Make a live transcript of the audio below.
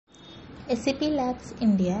SAP Labs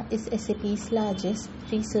India is SAP's largest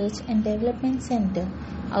research and development center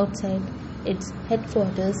outside its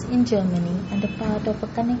headquarters in Germany and a part of a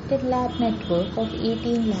connected lab network of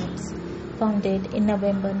 18 labs. Founded in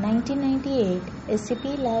November 1998,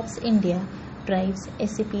 SAP Labs India drives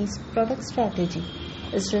SAP's product strategy,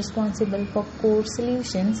 is responsible for core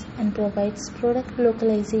solutions and provides product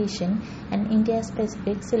localization and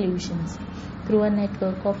India-specific solutions. Through a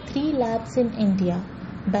network of 3 labs in India,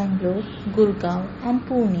 Bangalore, Gurgaon and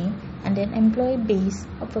Pune, and an employee base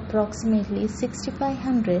of approximately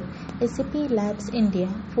 6,500, SAP Labs India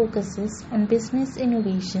focuses on business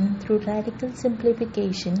innovation through radical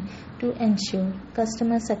simplification to ensure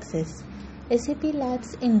customer success. SAP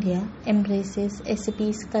Labs India embraces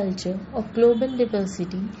SAP's culture of global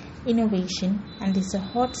diversity, innovation, and is a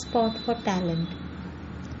hotspot for talent.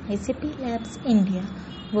 SAP Labs India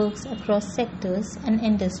works across sectors and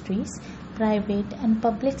industries, private and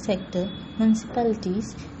public sector,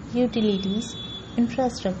 municipalities, utilities,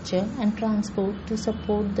 infrastructure and transport to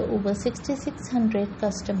support the over 6,600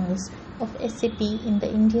 customers of SAP in the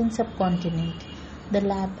Indian subcontinent. The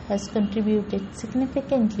lab has contributed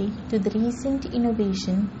significantly to the recent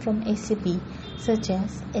innovation from SAP, such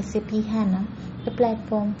as SAP HANA, the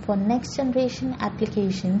platform for next-generation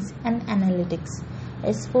applications and analytics,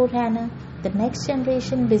 S/4HANA, the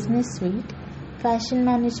next-generation business suite, fashion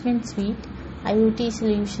management suite, IoT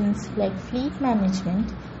solutions like fleet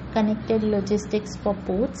management, connected logistics for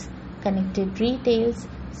ports, connected retails,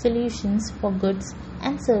 solutions for goods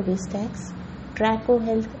and service tax, Traco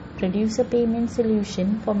Health producer payment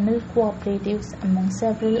solution for milk cooperatives, among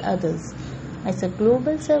several others. As a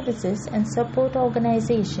global services and support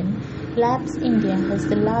organization, Labs India has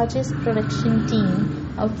the largest production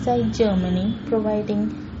team outside Germany,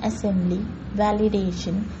 providing assembly,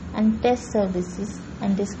 validation and test services,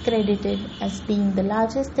 and is credited as being the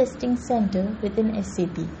largest testing center within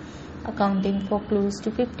SAP. Accounting for close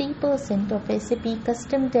to 50% of SAP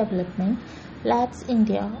custom development, Labs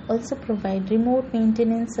India also provide remote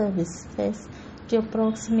maintenance services to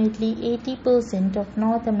approximately 80% of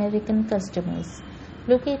North American customers.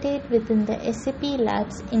 Located within the SAP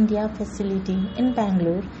Labs India facility in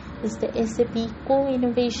Bangalore is the SAP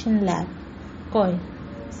Co-Innovation Lab, COIL.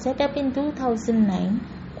 Set up in 2009,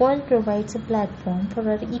 COIL provides a platform for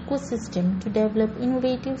our ecosystem to develop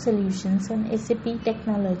innovative solutions on SAP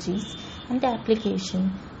technologies and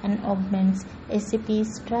application and augments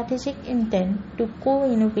SAP's strategic intent to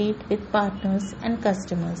co-innovate with partners and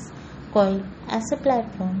customers. COIL as a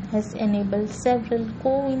platform has enabled several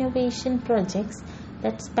co-innovation projects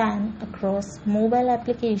that span across mobile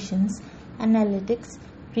applications, analytics,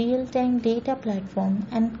 real-time data platform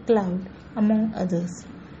and cloud, among others.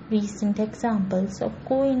 Recent examples of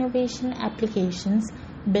co-innovation applications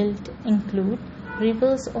built include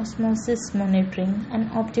reverse osmosis monitoring and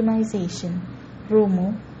optimization,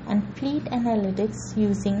 ROMO, and fleet analytics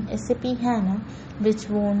using SAP HANA, which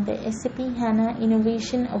won the SAP HANA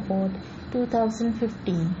Innovation Award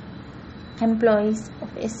 2015. Employees of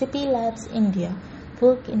SAP Labs India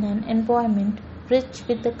work in an environment rich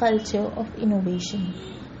with the culture of innovation.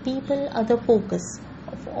 People are the focus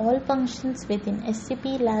of all functions within SAP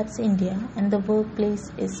Labs India, and the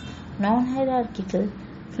workplace is non-hierarchical,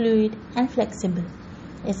 fluid and flexible.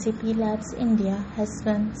 SAP Labs India has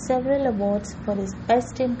won several awards for its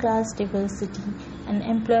best-in-class diversity and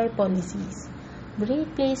employee policies.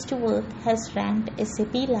 Great Place to Work has ranked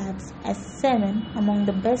SAP Labs as 7 among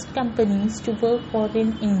the best companies to work for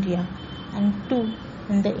in India and 2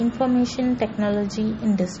 in the information technology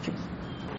industry.